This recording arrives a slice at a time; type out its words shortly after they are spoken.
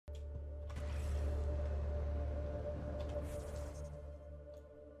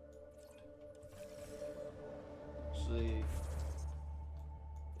Actually,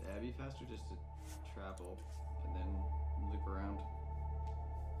 yeah, it'd be faster just to travel and then loop around.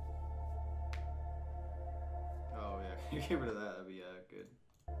 Oh yeah, get rid of that. That'd be good.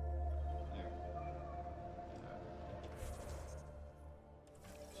 There.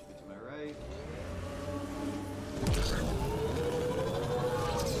 Should be to my right.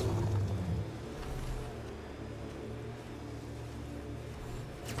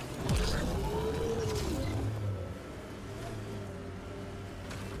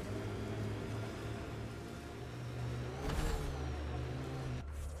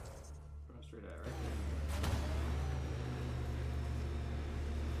 Straight out, right?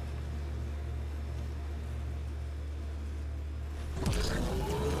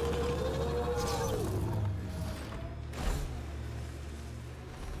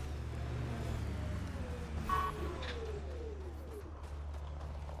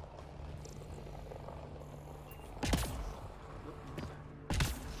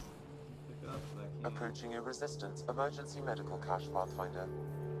 Approaching a resistance emergency medical cache, Pathfinder.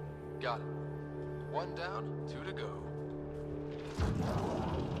 Got it. One down, two to go.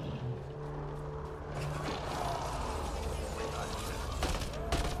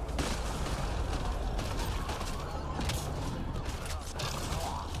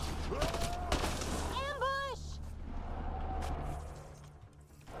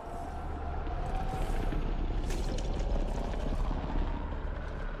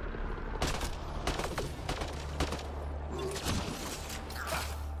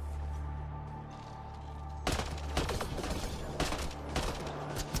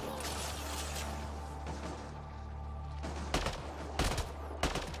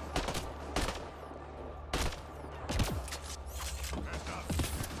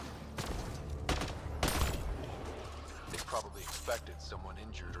 Probably expected someone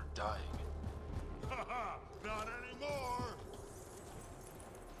injured or dying. Haha, not anymore!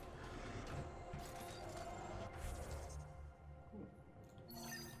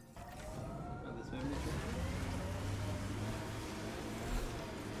 Oh, this memory trick.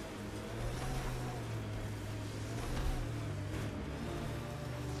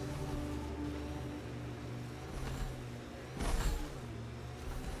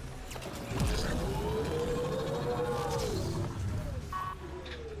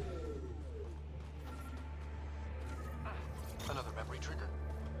 Another memory trigger.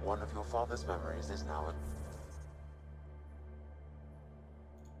 One of your father's memories is now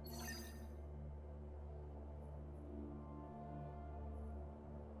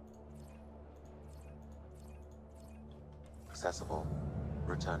accessible.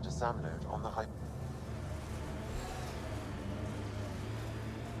 Return to SAM node on the hyper.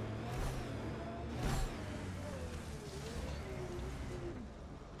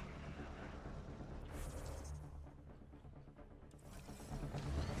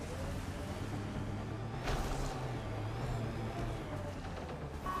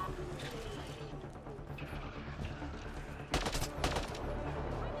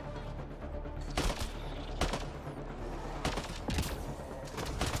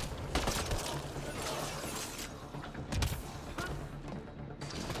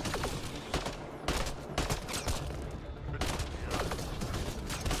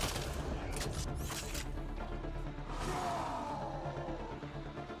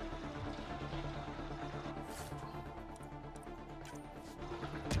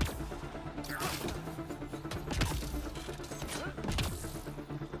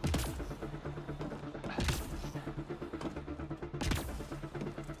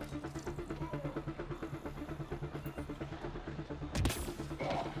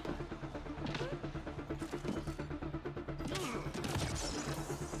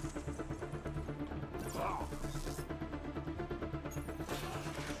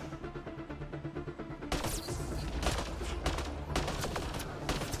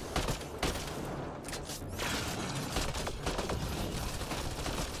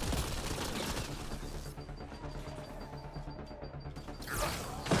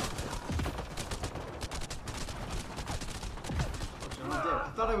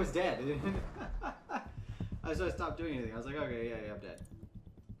 I thought I was dead. So I stopped doing anything. I was like, okay, yeah, I'm dead.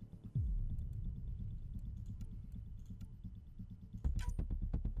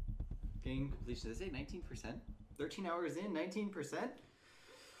 Game completion. Does it say 19%? 13 hours in, 19%?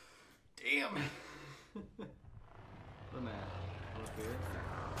 Damn. What am I at? Up here?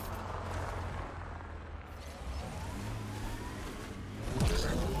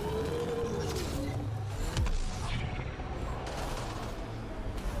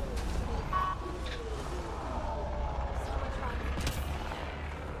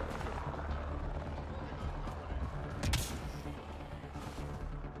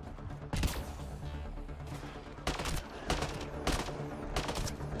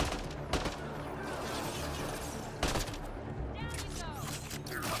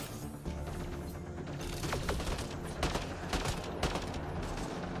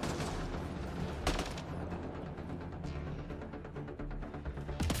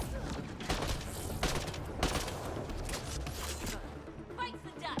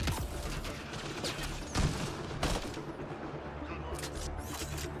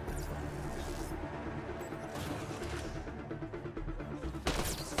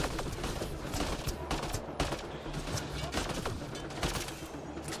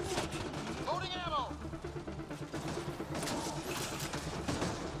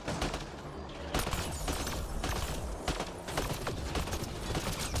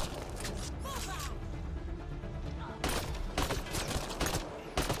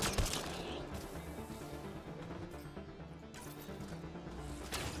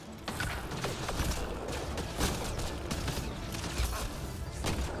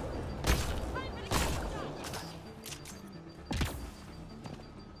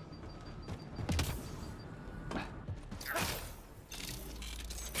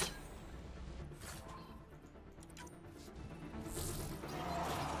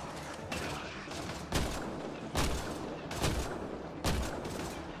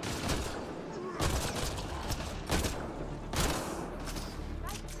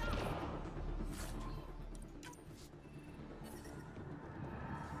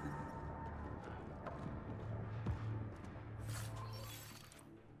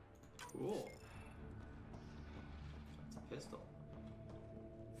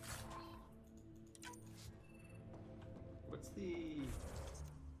 the...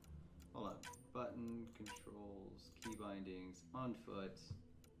 Hold on. Button, controls, key bindings, on foot.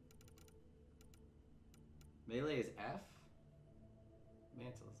 Melee is F?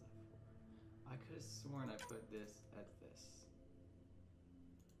 Mantle is F. I could have sworn I put this at this.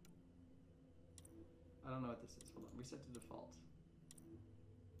 I don't know what this is. Hold on. Reset to default.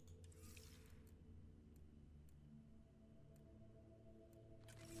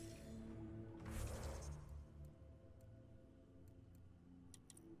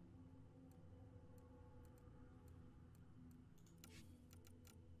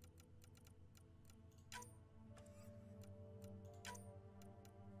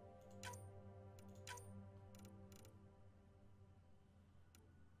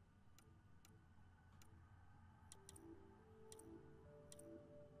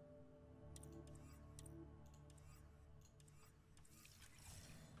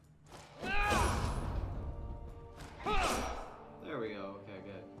 There we go. Okay,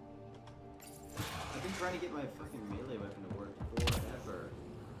 good. I've been trying to get my fucking melee weapon to work forever.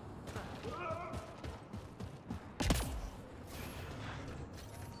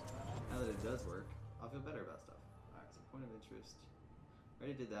 Now that it does work, I'll feel better about stuff. Alright, so point of interest.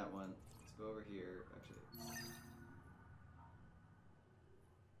 Already did that one. Let's go over here. Actually.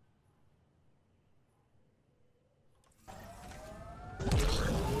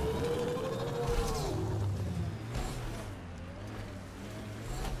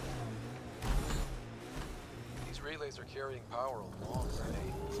 These relays are carrying power a long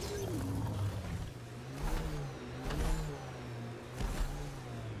way.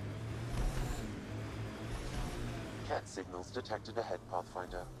 Cat signals detected ahead,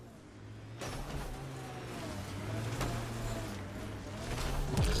 Pathfinder.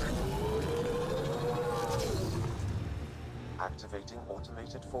 Activating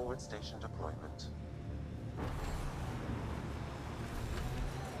automated forward station deployment.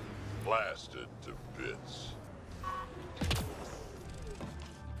 Blasted to bits.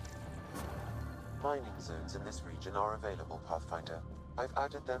 Mining zones in this region are available, Pathfinder. I've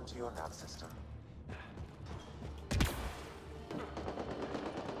added them to your nav system.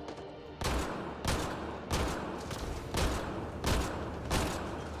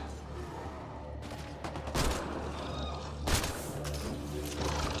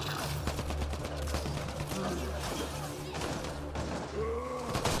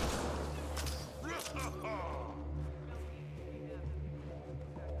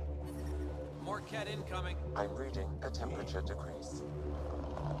 More cat incoming. I'm reading a temperature decrease.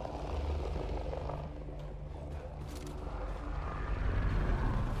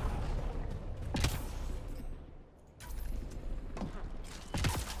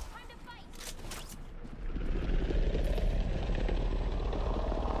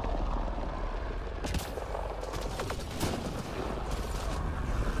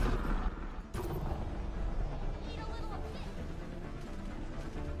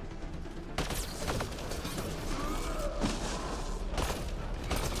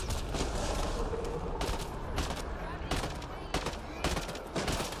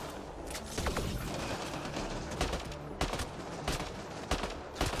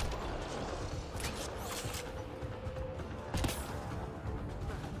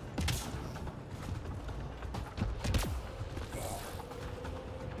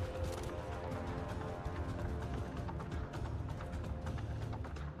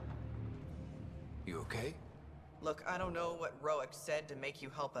 You okay? Look, I don't know what Roic said to make you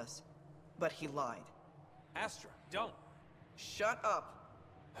help us, but he lied. Astra, don't. Shut up!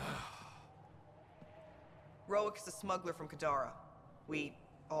 Roic is a smuggler from Kadara. We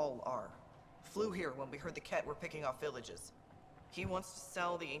all are. Flew here when we heard the Ket were picking off villages. He wants to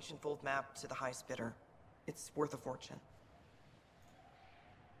sell the ancient Fold map to the highest bidder. It's worth a fortune.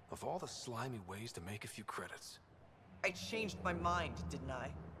 Of all the slimy ways to make a few credits. I changed my mind, didn't I?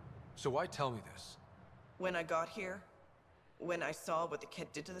 So why tell me this? When I got here, when I saw what the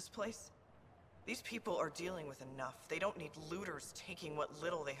Ket did to this place, these people are dealing with enough. They don't need looters taking what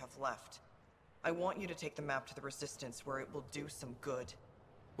little they have left. I want you to take the map to the Resistance where it will do some good.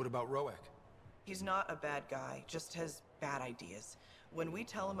 What about Roic? He's not a bad guy, just has bad ideas. When we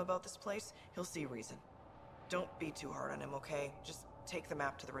tell him about this place, he'll see reason. Don't be too hard on him, okay? Just take the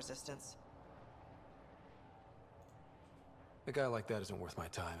map to the Resistance. A guy like that isn't worth my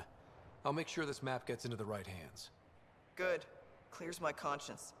time. I'll make sure this map gets into the right hands. Good. Clears my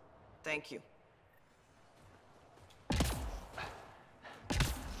conscience. Thank you. I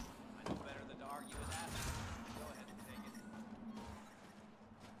know better than to argue with that. Go ahead and take it.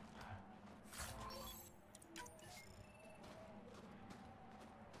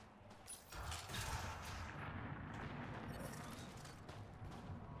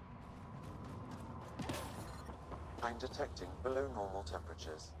 Fine detecting below normal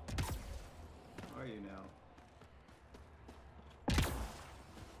temperatures. Where are you now?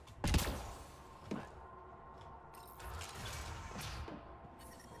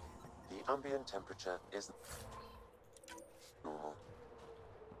 The ambient temperature is normal.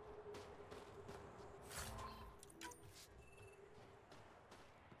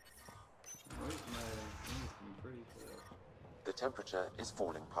 Where's my things been pretty clear? The temperature is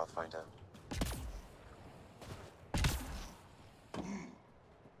falling, Pathfinder.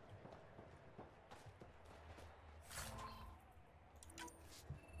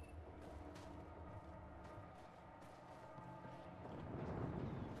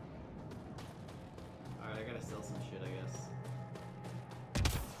 Alright, I gotta sell some shit, I guess.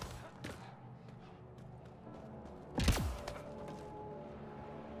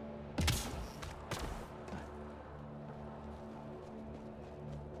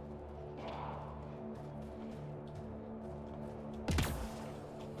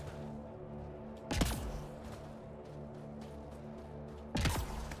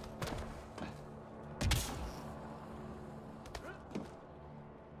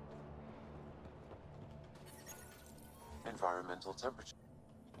 Environmental temperature.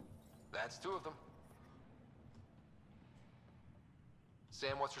 That's 2 of them.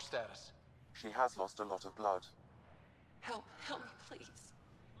 Sam, what's her status? She has lost a lot of blood. Help me, please.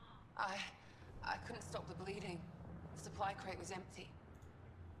 I couldn't stop the bleeding. The supply crate was empty.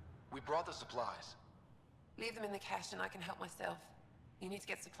 We brought the supplies. Leave them in the cache and I can help myself. You need to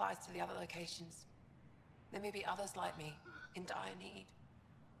get supplies to the other locations. There may be others like me, in dire need.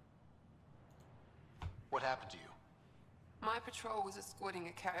 What happened to you? My patrol was escorting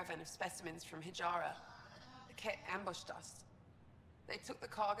a caravan of specimens from Hijara. The Ket ambushed us. They took the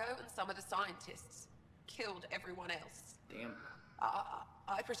cargo and some of the scientists. Killed everyone else. Damn.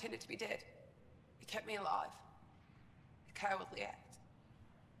 I pretended to be dead. It kept me alive. A cowardly act.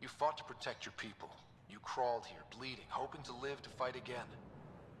 You fought to protect your people. You crawled here, bleeding, hoping to live to fight again.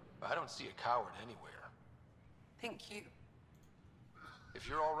 I don't see a coward anywhere. Thank you. If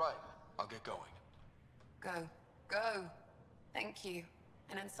you're all right, I'll get going. Go. Go. Thank you.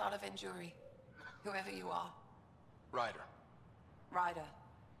 And Ansala Venjuri. Whoever you are. Ryder. Ryder.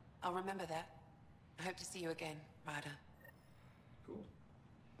 I'll remember that. I hope to see you again, Ryder. Cool.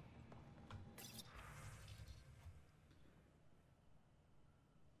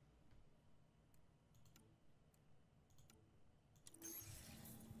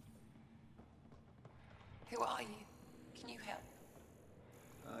 Who are you? Can you help?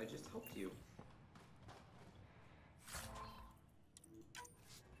 I just helped you.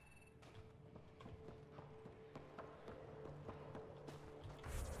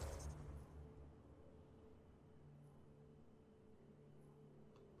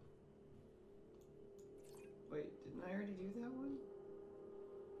 Wait, didn't I already do that one?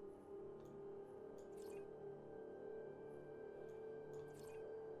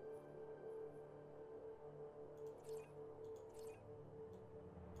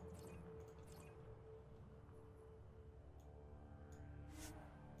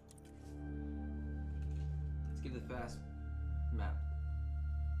 Let's give the fast map.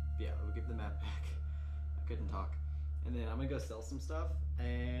 Yeah, we'll give the map back. I couldn't talk. And then I'm gonna go sell some stuff,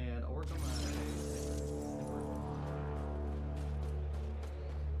 and I'll work on my snipper.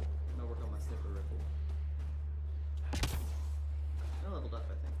 I'll work on my snipper rifle. I leveled up,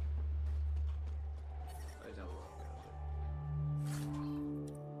 I think. I don't look.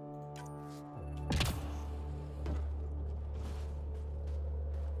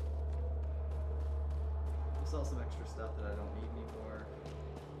 I'll sell some extra stuff that I don't need anymore.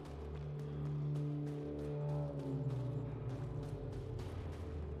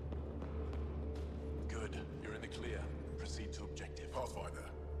 Good. You're in the clear. Proceed to objective. Pathfinder,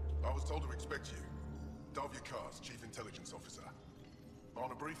 I was told to expect you. Davia Kars, Chief Intelligence Officer. I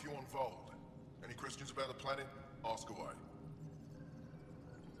want to brief you on Vold. Any questions about the planet? Ask away.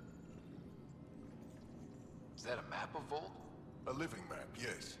 Is that a map of Volt? A living map,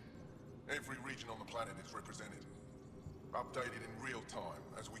 yes. Every region on the planet is represented. Updated in real time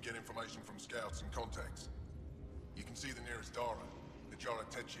as we get information from scouts and contacts. You can see the nearest Dara, the Jara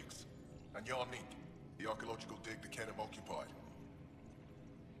Tetchiks, and Yarnik, the archaeological dig the Ken have occupied.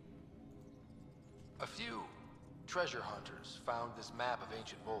 A few treasure hunters found this map of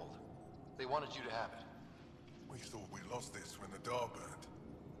ancient Volt. They wanted you to have it. We thought we lost this when the Dar burned.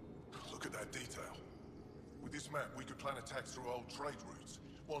 Look at that detail. With this map, we could plan attacks through old trade routes,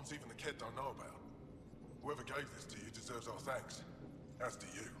 ones even the Ket don't know about. Whoever gave this to you deserves our thanks, as do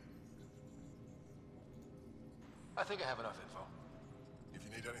you. I think I have enough info. If you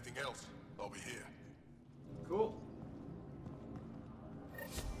need anything else, I'll be here. Cool.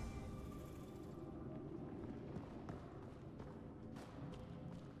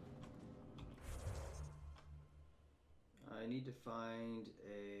 need to find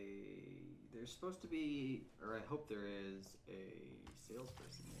a... There's supposed to be, or I hope there is, a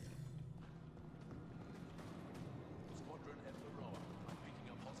salesperson here. Squadron Emperor. I'm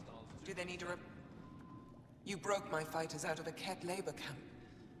picking up hostiles. Do they need a You broke my fighters out of the Ket labor camp.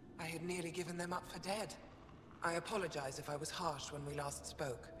 I had nearly given them up for dead. I apologize if I was harsh when we last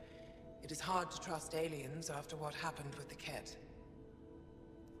spoke. It is hard to trust aliens after what happened with the Ket.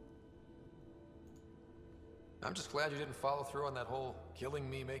 I'm just glad you didn't follow through on that whole killing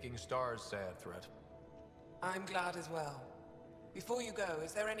me making stars sad threat. I'm glad as well. Before you go,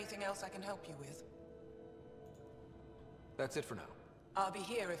 is there anything else I can help you with? That's it for now. I'll be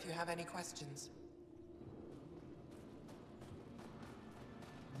here if you have any questions.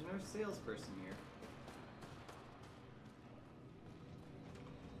 There's no salesperson here.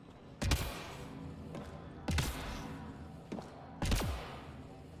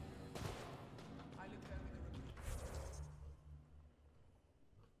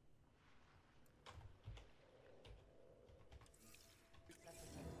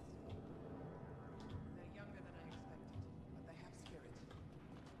 They're younger than I expected, but they have spirit.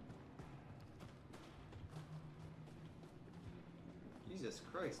 Jesus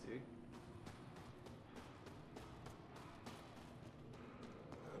Christ, dude.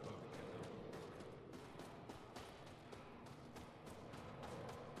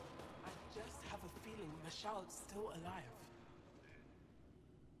 I just have a feeling Michelle's still alive.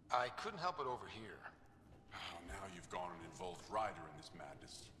 I couldn't help it over here. Oh, now you've gone and involved Ryder in this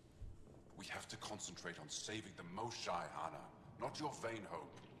madness. We have to concentrate on saving the Moshae, Hana, not your vain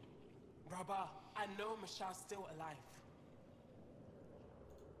hope. Rabah, I know Michelle's still alive.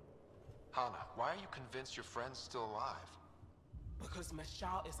 Hana, why are you convinced your friend's still alive? Because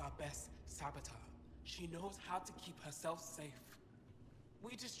Michelle is our best saboteur. She knows how to keep herself safe.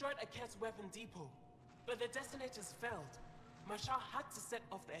 We destroyed a Ket's weapon depot, but the detonators failed. Michelle had to set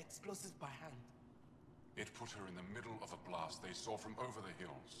off the explosives by hand. It put her in the middle of a blast they saw from over the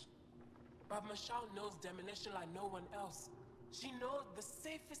hills. But Michelle knows demolition like no one else. She knows the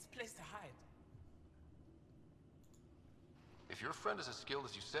safest place to hide. If your friend is as skilled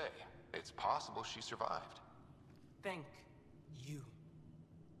as you say, it's possible she survived. Thank you.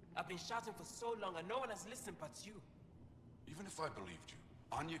 I've been shouting for so long and no one has listened but you. Even if I believed you,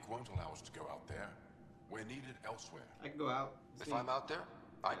 Anyek won't allow us to go out there. We're needed elsewhere. I can go out. If I'm out there,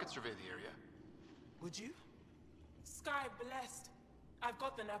 I could survey the area. Would you? Sky blessed. I've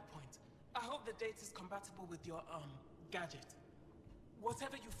got the nav point. I hope the data's compatible with your, gadget.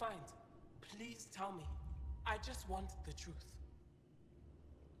 Whatever you find, please tell me. I just want the truth.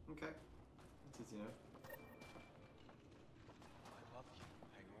 Okay. That's easy enough. I love you,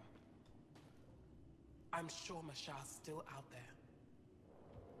 Hagra. I'm sure Michelle's still out there.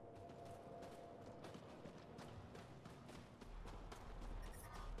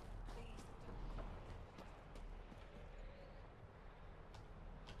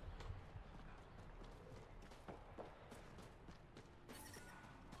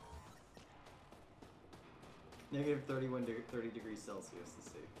 Negative 30 degrees Celsius to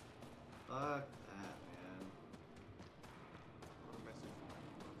see. Fuck that, man. What a message from my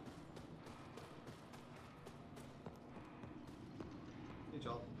phone. Hey,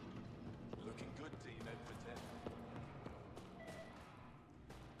 Joel. Looking good, team, Ed for 10.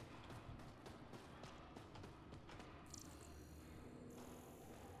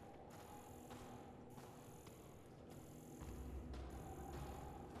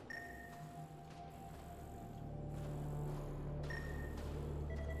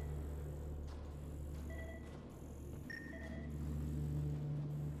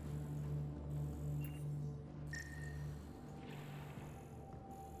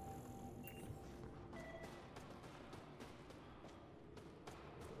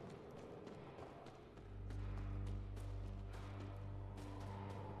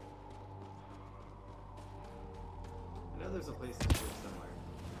 I know there's a place to go somewhere.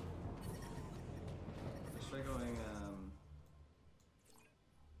 Let's try going,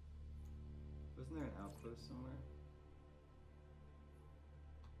 wasn't there an outpost somewhere?